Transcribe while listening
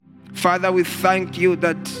Father, we thank you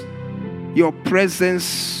that your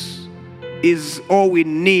presence is all we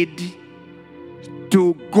need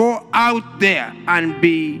to go out there and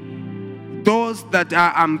be those that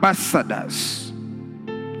are ambassadors.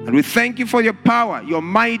 And we thank you for your power, your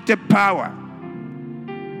mighty power.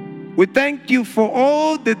 We thank you for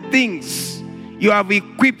all the things you have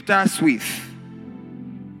equipped us with.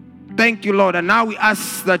 Thank you, Lord. And now we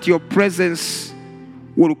ask that your presence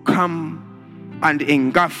will come and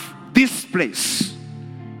engulf this place.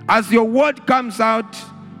 As your word comes out,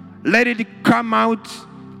 let it come out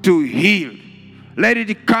to heal. Let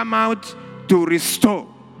it come out to restore.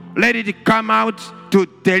 Let it come out to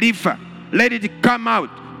deliver. Let it come out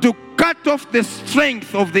to cut off the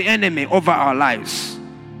strength of the enemy over our lives.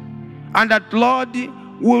 And that, Lord, we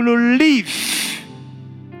will live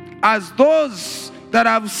as those that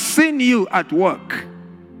have seen you at work.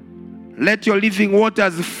 Let your living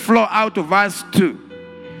waters flow out of us too.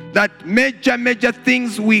 That major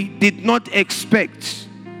things we did not expect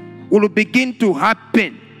will begin to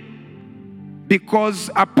happen. Because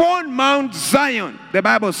upon Mount Zion, the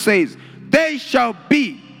Bible says, there shall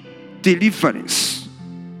be deliverance.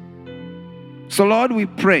 So Lord, we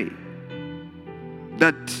pray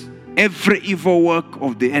that every evil work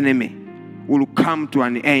of the enemy will come to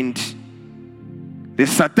an end. The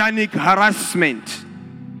satanic harassment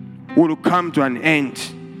will come to an end.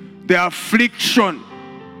 The affliction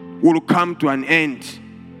will come to an end.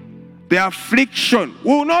 The affliction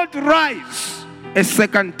will not rise a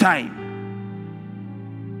second time.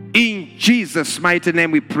 In Jesus' mighty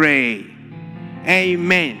name we pray.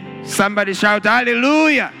 Amen. Somebody shout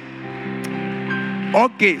hallelujah.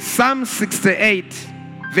 Okay, Psalm 68,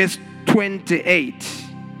 verse 28.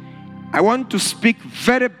 I want to speak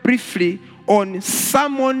very briefly on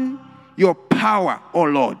summon your power, O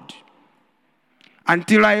Lord.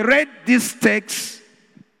 Until I read this text,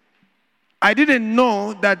 I didn't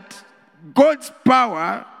know that God's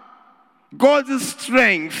power, God's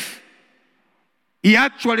strength, He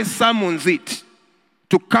actually summons it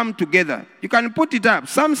to come together. You can put it up.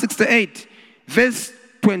 Psalm 68, verse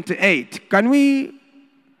 28. Can we?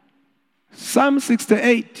 Psalm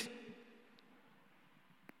 68.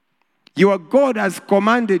 Your God has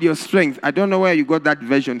commanded your strength. I don't know where you got that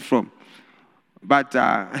version from. But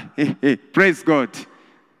praise God.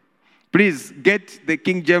 Please get the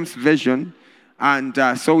King James Version and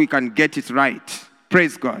so we can get it right.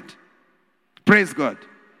 Praise God. Praise God.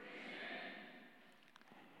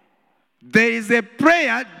 There is a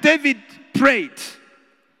prayer David prayed.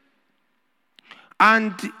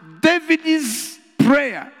 And David's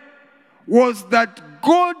prayer was that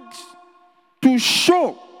God to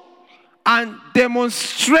show and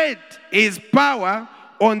demonstrate his power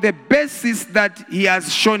on the basis that he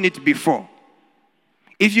has shown it before.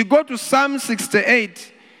 If you go to Psalm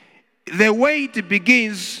 68, the way it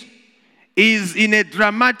begins is in a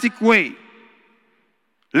dramatic way.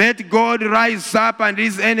 Let God rise up and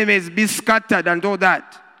his enemies be scattered and all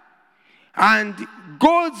that. And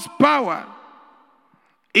God's power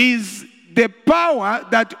is the power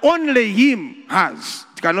that only him has.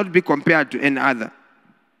 It cannot be compared to any other.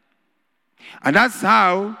 And that's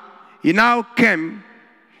how he now came,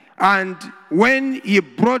 and when he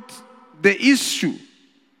brought the issue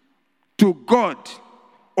to God,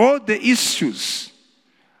 all the issues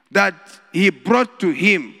that he brought to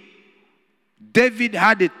him, David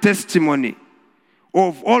had a testimony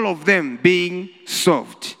of all of them being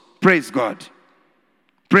solved. Praise God.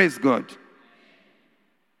 Praise God.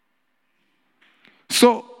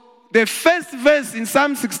 So, the first verse in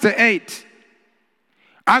Psalm 68,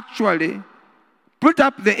 actually, put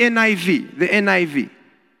up the NIV,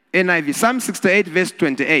 Psalm 68, verse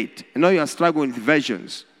 28. I know you are struggling with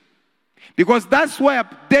versions. Because that's where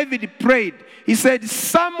David prayed. He said,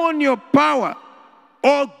 summon your power,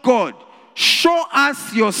 O God. Show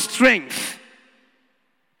us your strength.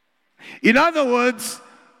 In other words,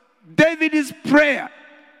 David's prayer,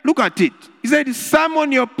 look at it. He said,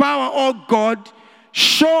 summon your power, O God.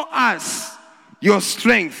 Show us your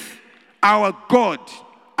strength, our God,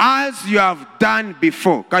 as you have done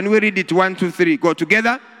before. Can we read it? 1, 2, 3. Go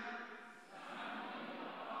together.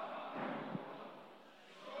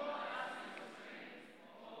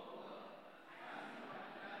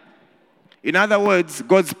 In other words,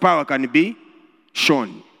 God's power can be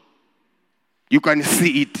shown. You can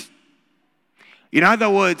see it. In other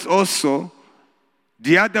words, also,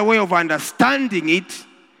 the other way of understanding it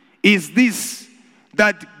is this,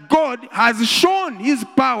 that God has shown his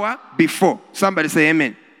power before. Somebody say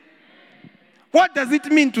amen. What does it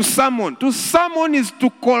mean to summon? To summon is to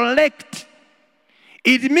collect.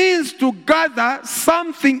 It means to gather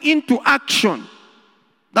something into action.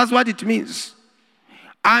 That's what it means.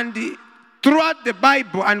 And throughout the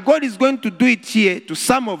Bible, and God is going to do it here to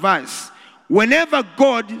some of us, whenever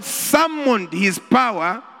God summoned his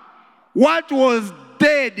power, what was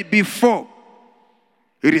dead before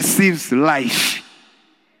receives life.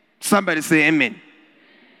 Somebody say amen.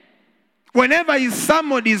 Whenever he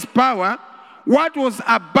summoned his power, what was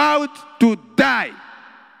about to die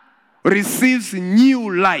receives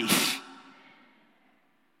new life.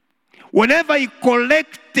 Whenever he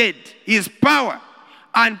collected his power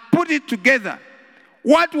and put it together,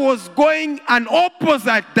 what was going an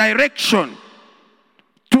opposite direction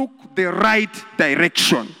took the right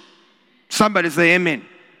direction. Somebody say amen.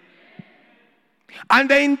 And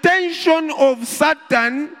the intention of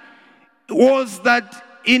Satan was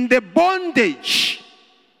that in the bondage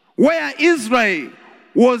where Israel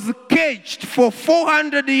was caged for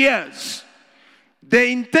 400 years, the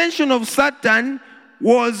intention of Satan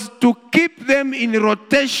was to keep them in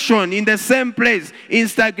rotation, in the same place, in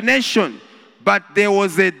stagnation. But there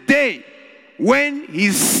was a day when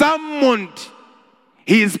he summoned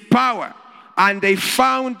his power and they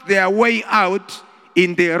found their way out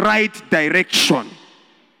in the right direction.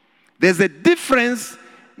 There's a difference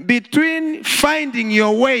between finding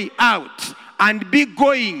your way out and be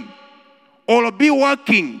going, or be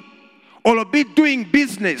working, or be doing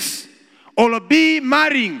business, or be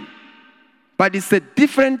marrying. But it's a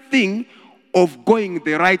different thing of going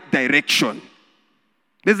the right direction.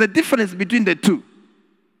 There's a difference between the two.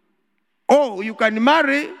 Oh, you can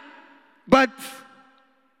marry, but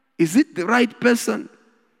is it the right person?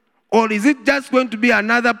 Or is it just going to be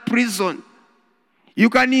another prison? You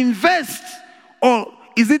can invest, or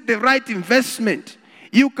is it the right investment?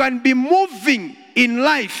 You can be moving in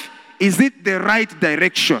life. Is it the right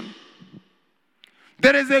direction?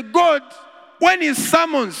 There is a God, when he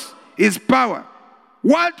summons his power,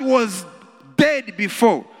 what was dead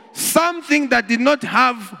before, something that did not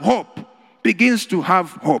have hope, begins to have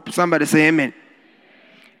hope. Somebody say amen.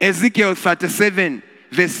 Ezekiel 37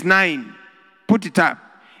 verse 9. Put it up.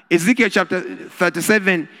 Ezekiel chapter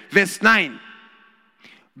 37 verse 9.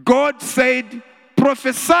 God said,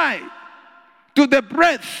 prophesy to the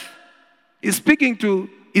breath. He's speaking to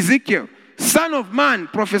Ezekiel. Son of man,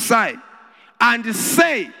 prophesy and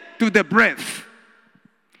say to the breath,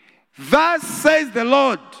 thus says the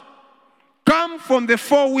Lord, come from the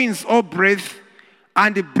four winds, O breath,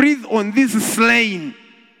 and breathe on this slain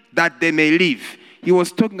that they may live. He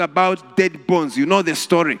was talking about dead bones. You know the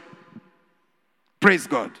story. Praise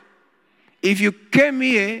God. If you came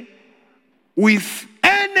here with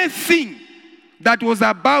anything that was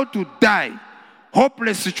about to die,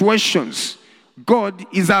 hopeless situations, God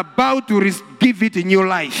is about to give it a new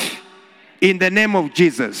life in the name of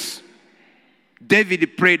Jesus.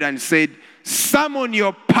 David prayed and said, summon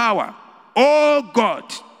your power, oh God.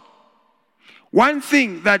 One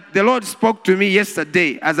thing that the Lord spoke to me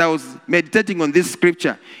yesterday as I was meditating on this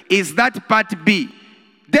scripture is that part B.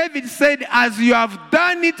 David said, as you have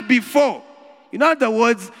done it before. In other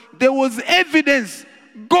words, there was evidence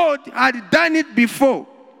God had done it before.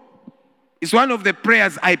 It's one of the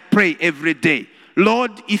prayers I pray every day.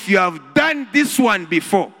 Lord, if you have done this one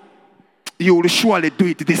before, you will surely do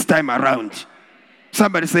it this time around.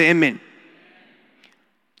 Somebody say amen.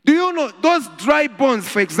 Do you know those dry bones,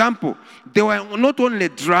 for example, they were not only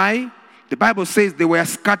dry, the Bible says they were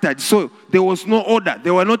scattered. So there was no order. They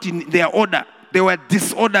were not in their order. They were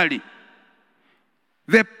disorderly.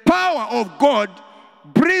 The power of God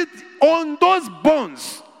breathed on those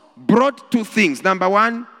bones, brought two things. Number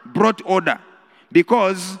one, brought order,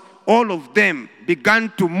 because all of them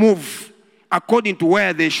began to move according to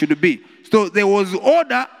where they should be. So there was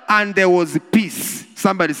order and there was peace.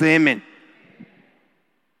 Somebody say amen.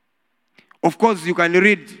 Of course, you can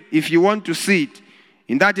read, if you want to see it,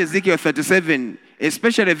 in that Ezekiel 37,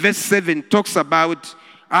 especially verse 7 talks about,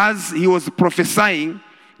 as he was prophesying,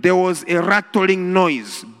 there was a rattling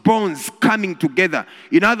noise, bones coming together.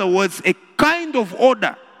 In other words, a kind of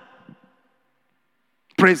order.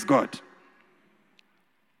 Praise God.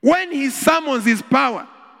 When he summons his power,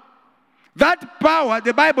 that power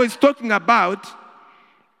the Bible is talking about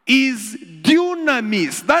is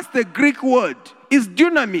dunamis. That's the Greek word. It's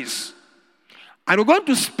dunamis. And we're going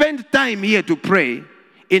to spend time here to pray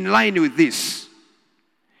in line with this.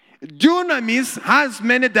 Dunamis has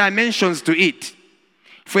many dimensions to it.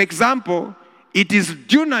 For example, it is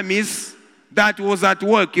dunamis that was at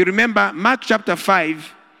work. You remember Mark chapter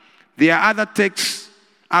 5, there are other texts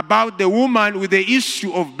about the woman with the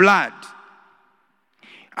issue of blood.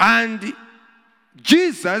 And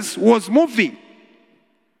Jesus was moving.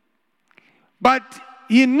 But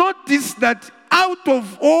he noticed that out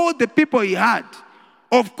of all the people he had,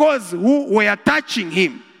 of course, who were touching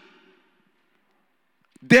him.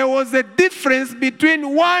 There was a difference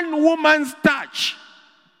between one woman's touch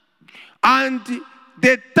and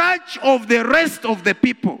the touch of the rest of the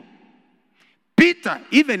people. Peter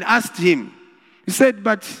even asked him, he said,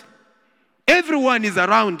 but everyone is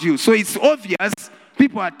around you, so it's obvious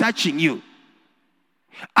people are touching you.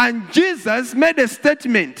 And Jesus made a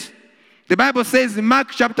statement. The Bible says in Mark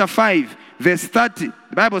chapter 5, verse 30,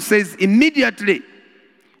 the Bible says, immediately,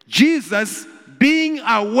 Jesus, being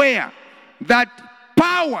aware that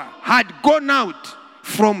power had gone out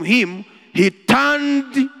from him, he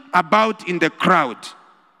turned about in the crowd.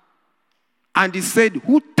 And he said,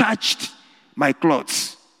 who touched my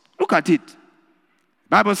clothes? Look at it. The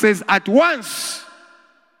Bible says, at once,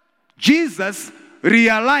 Jesus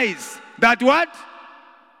realized that what?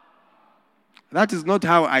 That is not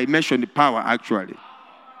how I mentioned power, actually.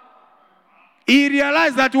 He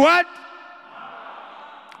realized that what?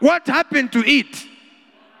 What happened to it?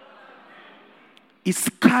 It's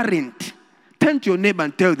current. Turn to your neighbor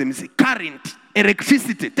and tell them, say, current,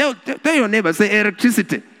 electricity. Tell your neighbor, say,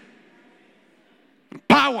 electricity.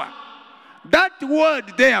 Power. That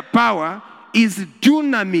word there, power, is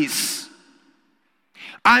dunamis.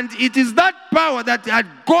 And it is that power that had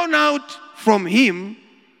gone out from him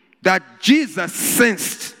that Jesus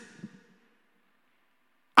sensed.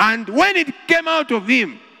 And when it came out of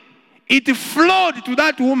him, it flowed to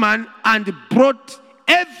that woman and brought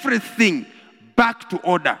everything back to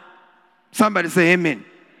order. Somebody say amen.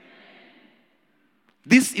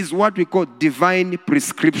 This is what we call divine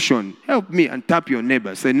prescription. Help me and tap your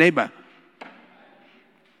neighbor. Say, neighbor,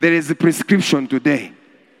 there is a prescription today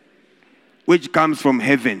which comes from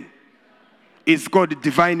heaven. It's called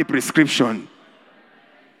divine prescription.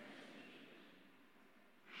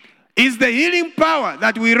 It's the healing power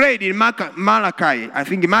that we read in Malachi. I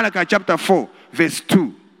think in Malachi chapter 4, verse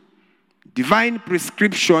 2. Divine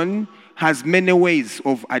prescription has many ways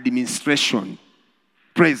of administration.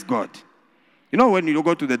 Praise God. You know, when you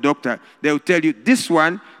go to the doctor, they'll tell you, this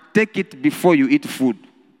one, take it before you eat food.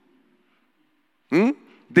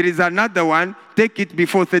 There is another one, take it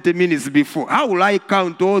before 30 minutes before. How will I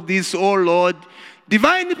count all this, oh Lord?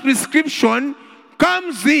 Divine prescription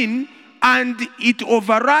comes in and it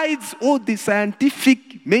overrides all the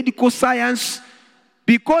scientific, medical science,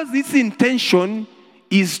 because its intention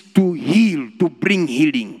is to heal, to bring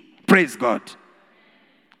healing. Praise God.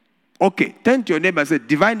 Okay, turn to your neighbor and say,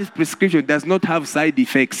 divine prescription does not have side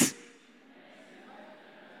effects.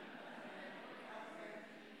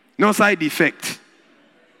 No side effect.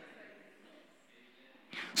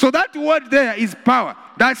 So that word there is power.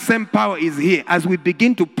 That same power is here. As we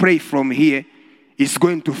begin to pray from here, it's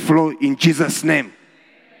going to flow in Jesus' name.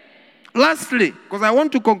 Lastly, because I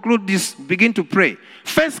want to conclude this, begin to pray.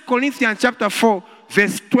 1 Corinthians chapter 4,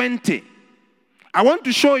 verse 20. I want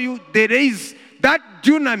to show you there is that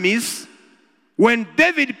dunamis. When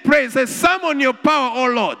David prays, says, summon your power,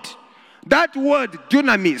 O Lord. That word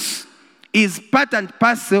dunamis is part and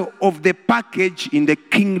parcel of the package in the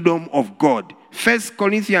kingdom of God. 1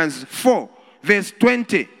 Corinthians 4, verse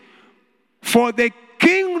 20. For the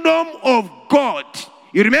kingdom of God.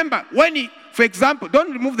 You remember, when he, for example,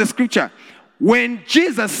 don't remove the scripture. When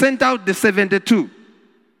Jesus sent out the 72,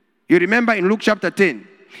 you remember in Luke chapter 10,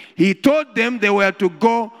 he told them they were to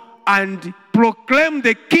go and proclaim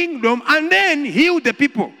the kingdom and then heal the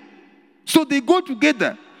people. So they go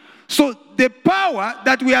together. So the power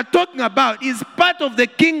that we are talking about is part of the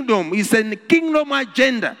kingdom. It's a kingdom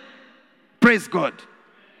agenda. Praise God.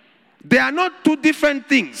 They are not two different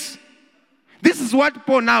things. This is what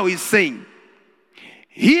Paul now is saying.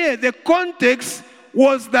 Here the context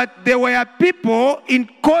was that there were people in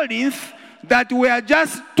Corinth that were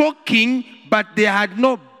just talking, but they had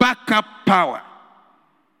no backup power.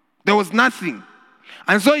 There was nothing.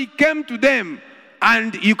 And so he came to them,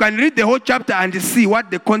 and you can read the whole chapter and see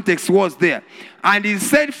what the context was there. And he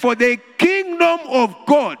said, for the kingdom of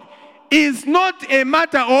God is not a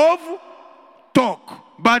matter of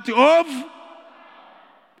talk, but of,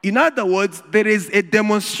 in other words, there is a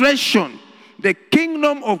demonstration. The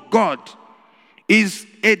kingdom of God is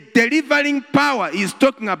a delivering power he's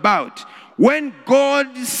talking about. When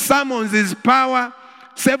God summons his power,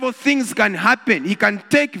 several things can happen. He can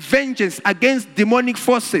take vengeance against demonic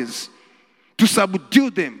forces to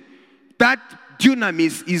subdue them. That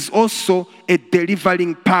dunamis is also a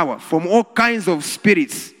delivering power from all kinds of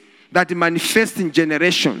spirits that manifest in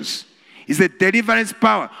generations. It's a deliverance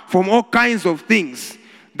power from all kinds of things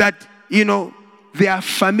that, there are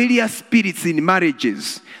familiar spirits in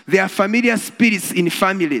marriages. There are familiar spirits in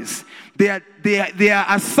families. Their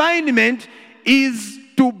assignment is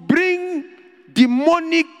to bring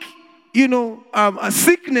demonic,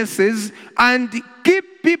 sicknesses and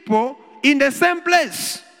keep people in the same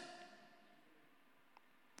place.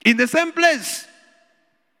 In the same place.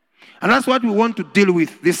 And that's what we want to deal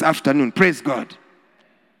with this afternoon. Praise God.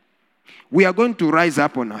 We are going to rise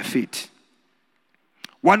up on our feet.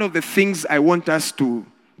 One of the things I want us to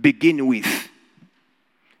begin with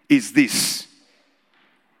is this.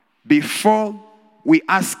 Before we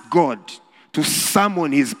ask God to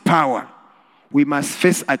summon his power, we must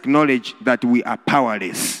first acknowledge that we are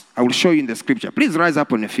powerless. I will show you in the scripture. Please rise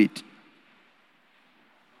up on your feet.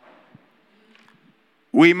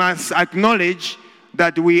 We must acknowledge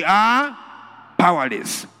that we are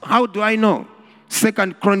powerless. How do I know?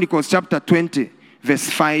 2nd Chronicles chapter 20, verse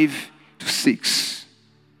 5 to 6.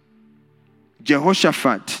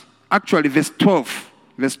 Jehoshaphat, actually verse 12.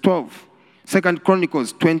 2nd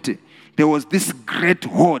Chronicles 20. There was this great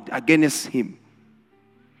horde against him.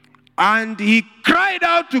 And he cried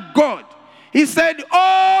out to God. He said,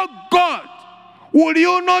 "Oh God, will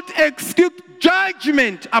you not execute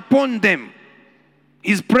judgment upon them?"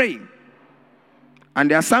 He's praying. And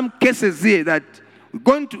there are some cases here that we're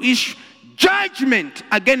going to issue judgment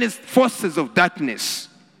against forces of darkness.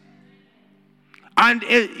 And,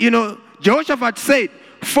 Jehoshaphat said,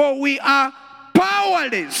 "For we are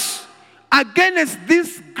powerless against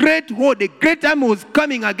this great horde." A great army was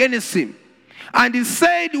coming against him. And he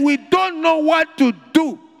said, "We don't know what to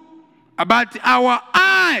do, but our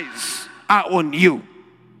eyes are on you."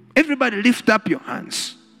 Everybody lift up your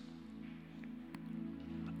hands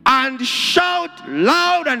and shout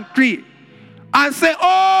loud and clear and say,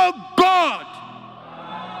 "Oh God,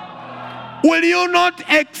 will you not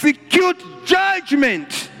execute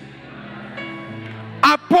judgment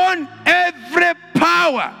upon every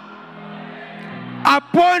power,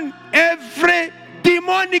 upon every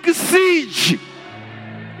demonic siege,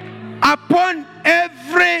 upon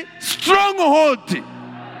every stronghold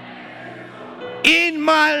in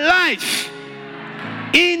my life,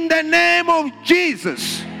 in the name of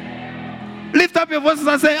Jesus." Lift up your voices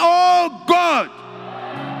and say, "Oh God,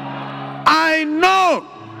 I know,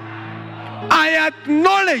 I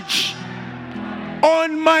acknowledge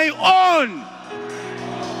on my own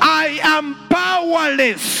I am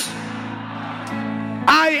powerless.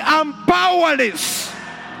 I am powerless.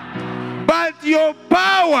 But your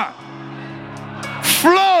power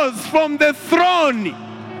flows from the throne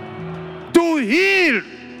to heal,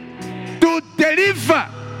 to deliver,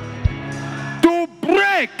 to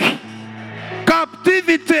break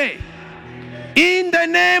captivity. In the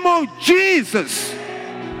name of Jesus."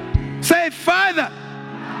 Say, "Father,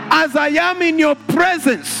 as I am in your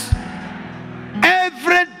presence,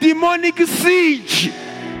 every demonic siege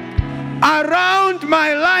around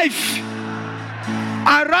my life,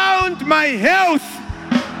 around my health,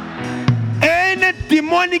 any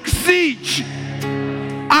demonic siege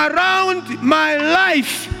around my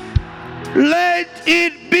life, let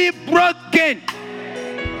it be broken,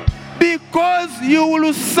 because you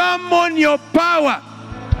will summon your power."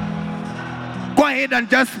 Go ahead and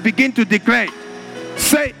just begin to declare.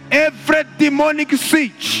 Say, "Every demonic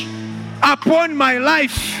siege upon my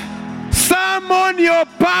life, summon your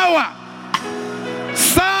power.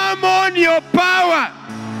 Summon your power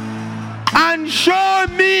and show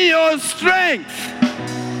me your strength.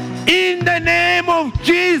 In the name of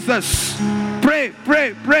Jesus." Pray,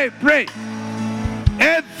 pray, pray, pray.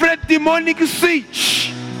 Every demonic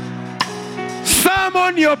siege,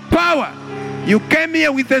 summon your power. You came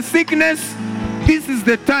here with a sickness, this is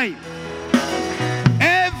the time.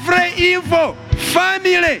 Every evil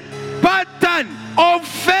family pattern of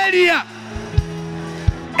failure,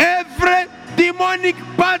 every demonic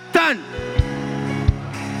pattern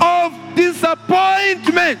of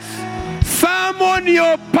disappointments, summon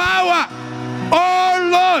your power, oh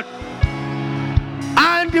Lord,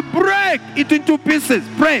 and break it into pieces.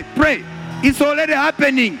 Pray, pray. It's already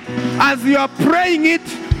happening. As you are praying, it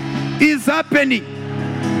is happening.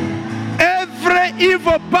 Every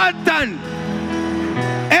evil pattern,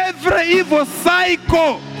 every evil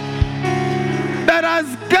cycle that has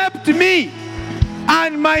kept me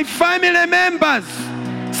and my family members.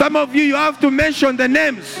 Some of you have to mention the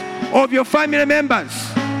names of your family members.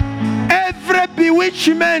 Every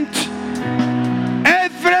bewitchment,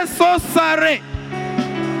 every sorcery,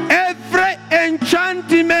 every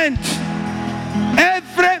enchantment,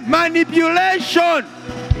 every manipulation,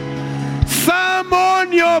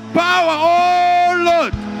 summon your power, oh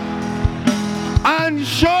Lord, and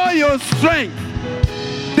show your strength.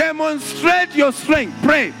 Demonstrate your strength.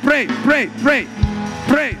 Pray, pray, pray, pray,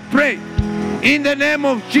 pray, pray. In the name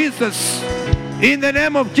of Jesus. In the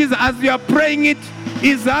name of Jesus. As you are praying, it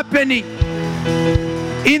is happening.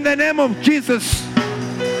 In the name of Jesus.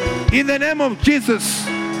 In the name of Jesus.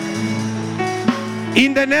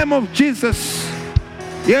 In the name of Jesus.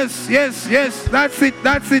 Yes, yes, yes. That's it,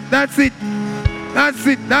 that's it, that's it. That's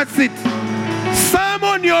it, that's it.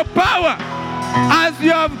 Summon your power as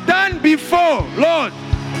you have done before, Lord.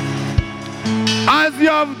 As you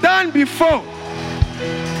have done before.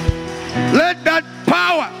 Let that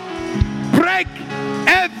power break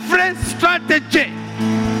every strategy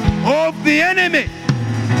of the enemy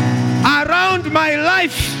around my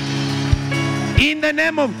life. In the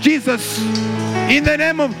name of Jesus. In the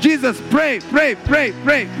name of Jesus. Pray, pray, pray,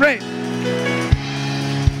 pray, pray.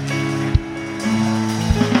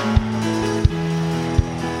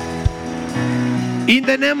 In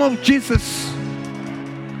the name of Jesus.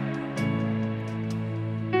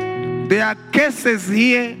 There are cases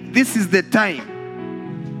here. This is the time.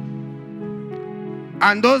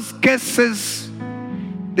 And those cases,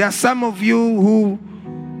 there are some of you who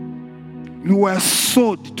were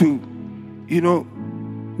sold to,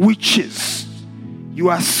 witches. You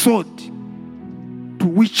are sold to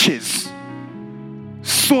witches.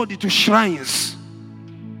 Sold to shrines.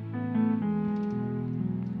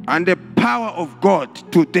 And the power of God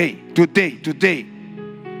today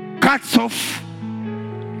cuts off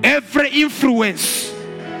every influence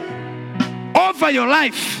over your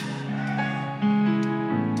life.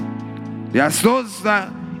 There are those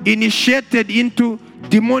that initiated into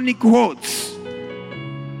demonic hordes.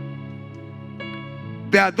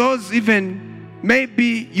 There are those even,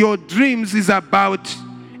 maybe your dreams is about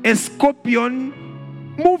a scorpion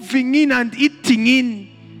moving in and eating in,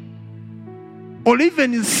 or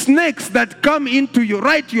even snakes that come into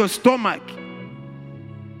your stomach.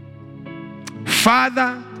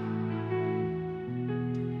 Father,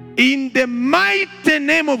 in the mighty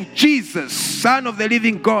name of Jesus, Son of the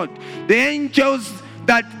living God, the angels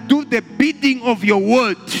that do the bidding of your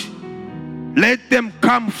word, let them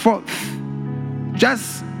come forth.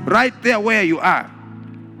 Just right there where you are.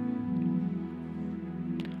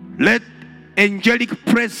 Let angelic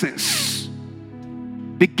presence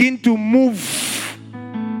begin to move.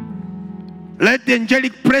 Let the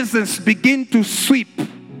angelic presence begin to sweep.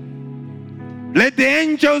 Let the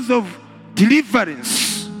angels of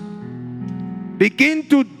deliverance begin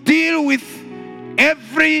to deal with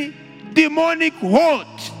every demonic horde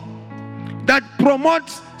that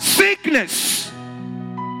promotes sickness.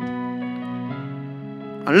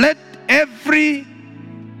 And let every,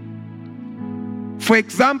 for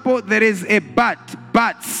example, there is a bats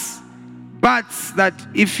that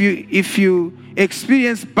if you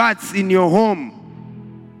experience bats in your home,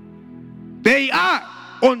 they are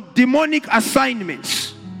on demonic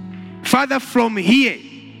assignments. Father, from here,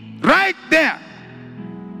 right there,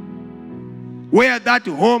 where that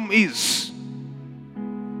home is,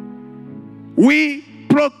 we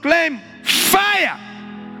proclaim fire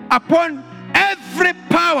upon every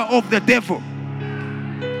power of the devil.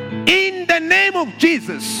 In the name of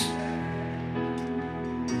Jesus.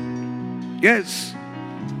 Yes.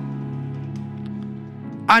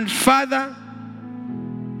 And Father,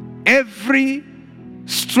 every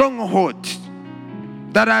stronghold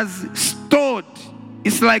that has stored,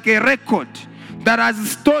 it's like a record that has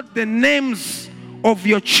stored the names of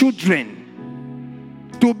your children,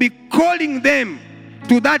 to be calling them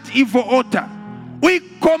to that evil altar, we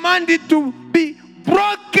command it to be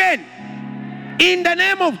broken in the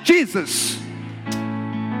name of Jesus.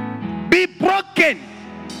 Be broken.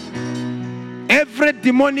 Every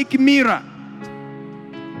demonic mirror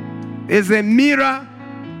is a mirror,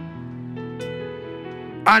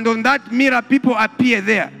 and on that mirror people appear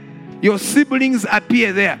there. Your siblings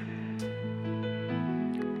appear there.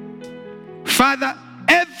 Father,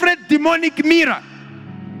 every demonic mirror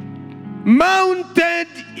mounted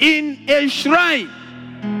in a shrine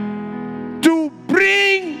to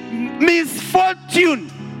bring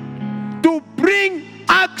misfortune, to bring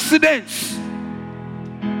accidents,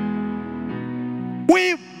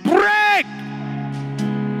 we break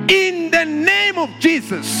in the name of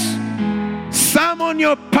Jesus. Summon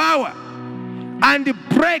your power and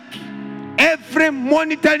break every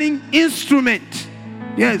monitoring instrument.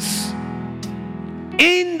 Yes.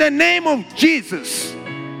 In the name of Jesus.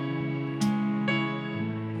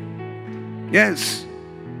 Yes.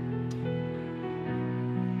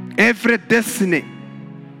 Every destiny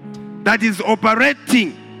that is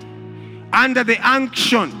operating under the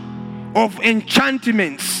unction of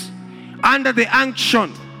enchantments, under the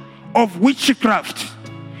unction of witchcraft,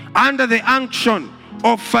 under the unction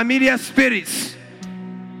of familiar spirits,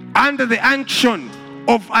 under the unction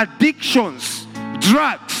of addictions,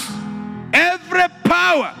 drugs, every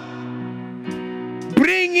power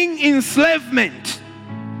bringing enslavement,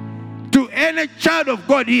 any child of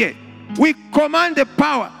God here, we command the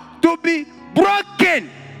power to be broken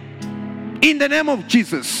in the name of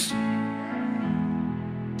Jesus.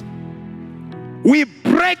 We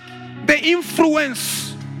break the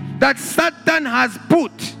influence that Satan has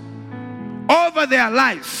put over their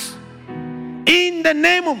lives. In the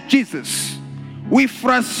name of Jesus, we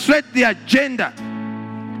frustrate the agenda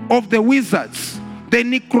of the wizards, the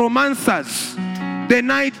necromancers, the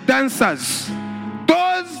night dancers,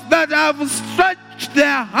 those that have stretched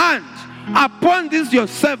their hand upon these your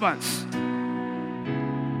servants.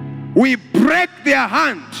 We break their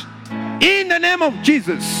hand in the name of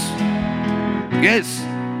Jesus. Yes,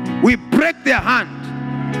 we break their hand.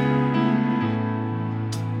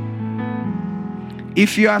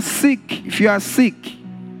 If you are sick,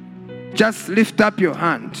 just lift up your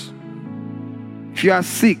hand. If you are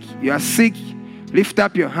sick, lift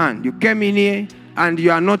up your hand. You came in here and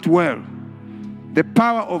you are not well. The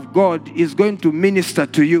power of God is going to minister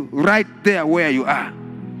to you right there where you are.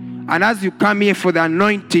 And as you come here for the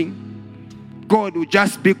anointing, God will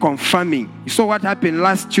just be confirming. You saw what happened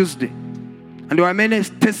last Tuesday. And there were many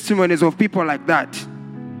testimonies of people like that.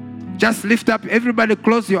 Just lift up, everybody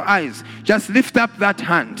close your eyes. Just lift up that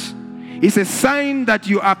hand. It's a sign that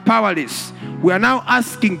you are powerless. We are now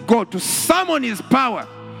asking God to summon his power.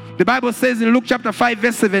 The Bible says in Luke chapter 5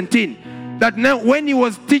 verse 17 that now when he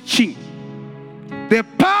was teaching, the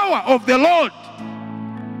power of the Lord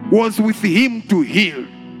was with him to heal.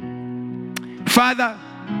 Father,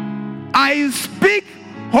 I speak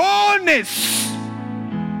wholeness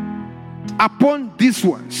upon these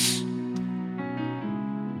ones.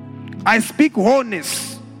 I speak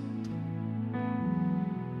wholeness.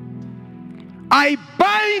 I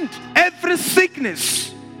bind every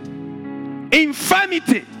sickness,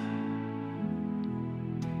 infirmity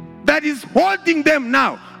that is holding them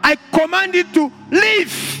now. I command it to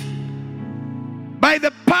leave by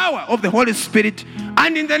the power of the Holy Spirit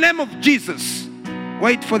and in the name of Jesus.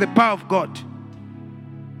 Wait for the power of God.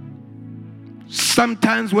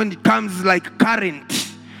 Sometimes when it comes like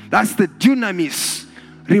current, that's the dunamis,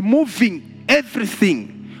 removing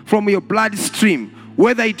everything from your bloodstream,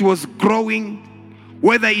 whether it was growing,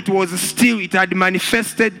 whether it was still, it had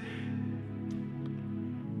manifested,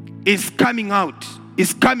 is coming out,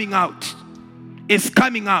 is coming out, is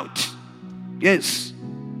coming out. Yes.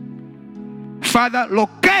 Father,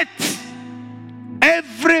 locate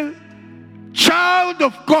every child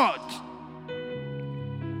of God.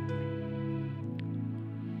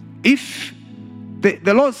 If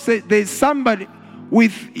the Lord says there's somebody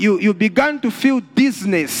with you, you began to feel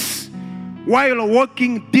dizziness while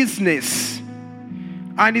walking, dizziness.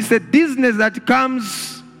 And it's a dizziness that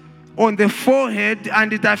comes on the forehead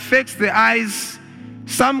and it affects the eyes,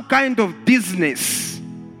 some kind of dizziness.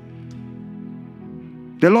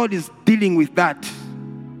 The Lord is dealing with that.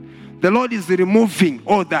 The Lord is removing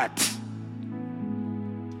all that.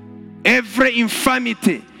 Every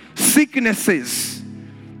infirmity, sicknesses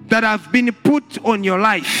that have been put on your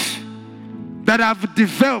life, that have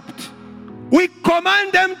developed, we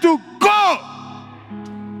command them to go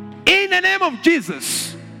in the name of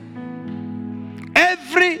Jesus.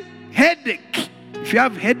 Every headache, if you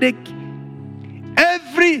have headache,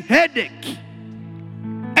 every headache,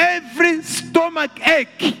 every stomach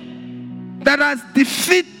ache that has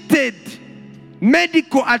defeated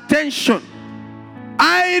medical attention,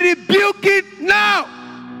 I rebuke it now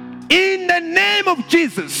in the name of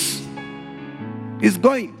Jesus. It's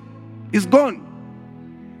going. It's gone.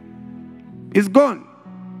 It's gone.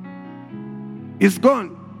 It's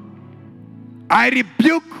gone. I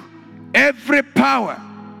rebuke every power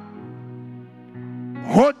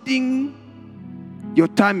holding your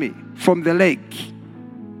tummy from the leg,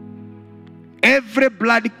 every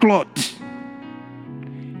blood clot,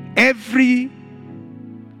 every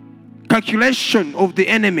calculation of the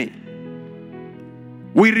enemy.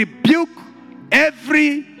 We rebuke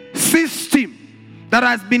every system that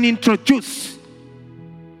has been introduced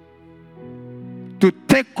to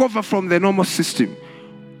take over from the normal system.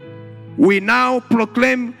 We now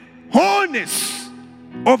proclaim wholeness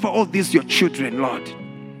over all these your children, Lord.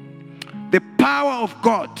 The power of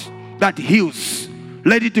God that heals,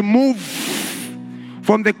 let it move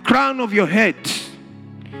from the crown of your head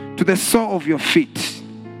to the sole of your feet.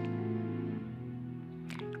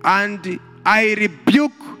 And I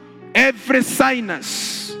rebuke every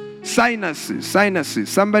sinuses.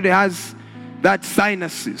 Somebody has that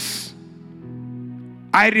sinuses.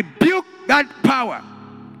 I rebuke that power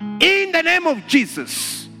in the name of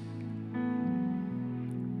Jesus.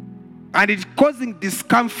 And it's causing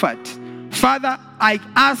discomfort. Father, I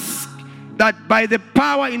ask that by the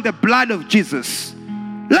power in the blood of Jesus,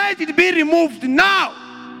 Let it be removed now.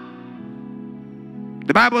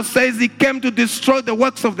 The Bible says he came to destroy the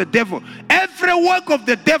works of the devil. Every work of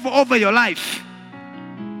the devil over your life,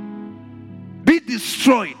 be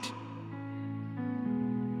destroyed.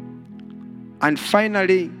 And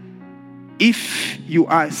finally, if you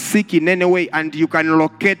are sick in any way and you can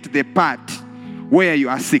locate the part where you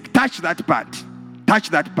are sick, touch that part. Touch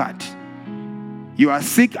that part. You are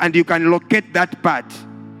sick and you can locate that part.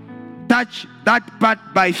 Touch that part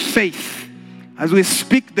by faith. As we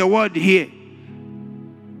speak the word here,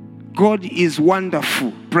 God is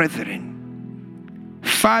wonderful, brethren.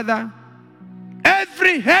 Father,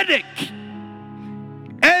 every headache,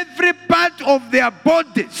 every part of their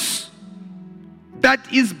bodies that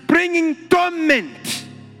is bringing torment,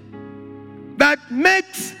 that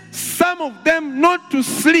makes some of them not to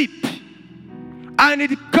sleep, and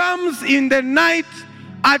it comes in the night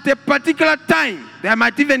at a particular time. There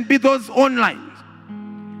might even be those online.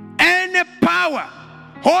 Any power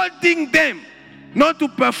holding them not to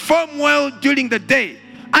perform well during the day,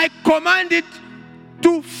 I command it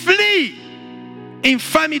to flee.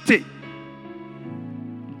 Infirmity,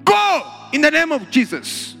 go in the name of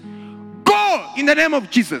Jesus. Go in the name of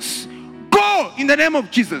Jesus. Go in the name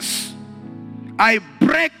of Jesus. I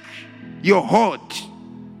break your hold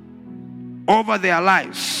over their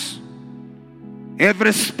lives.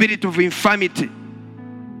 Every spirit of infirmity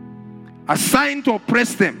assigned to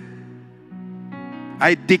oppress them,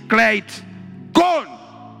 I declare it gone,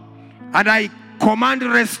 and I command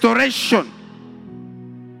restoration,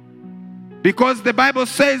 because the Bible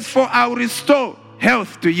says, for I will restore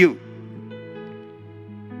health to you.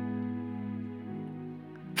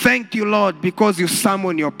 Thank you, Lord, because you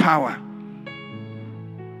summon your power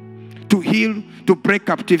to heal, to break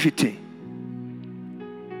captivity.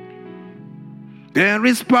 There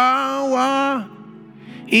is power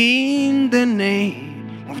in the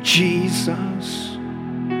name of Jesus.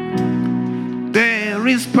 There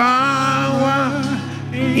is power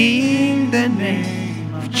in the name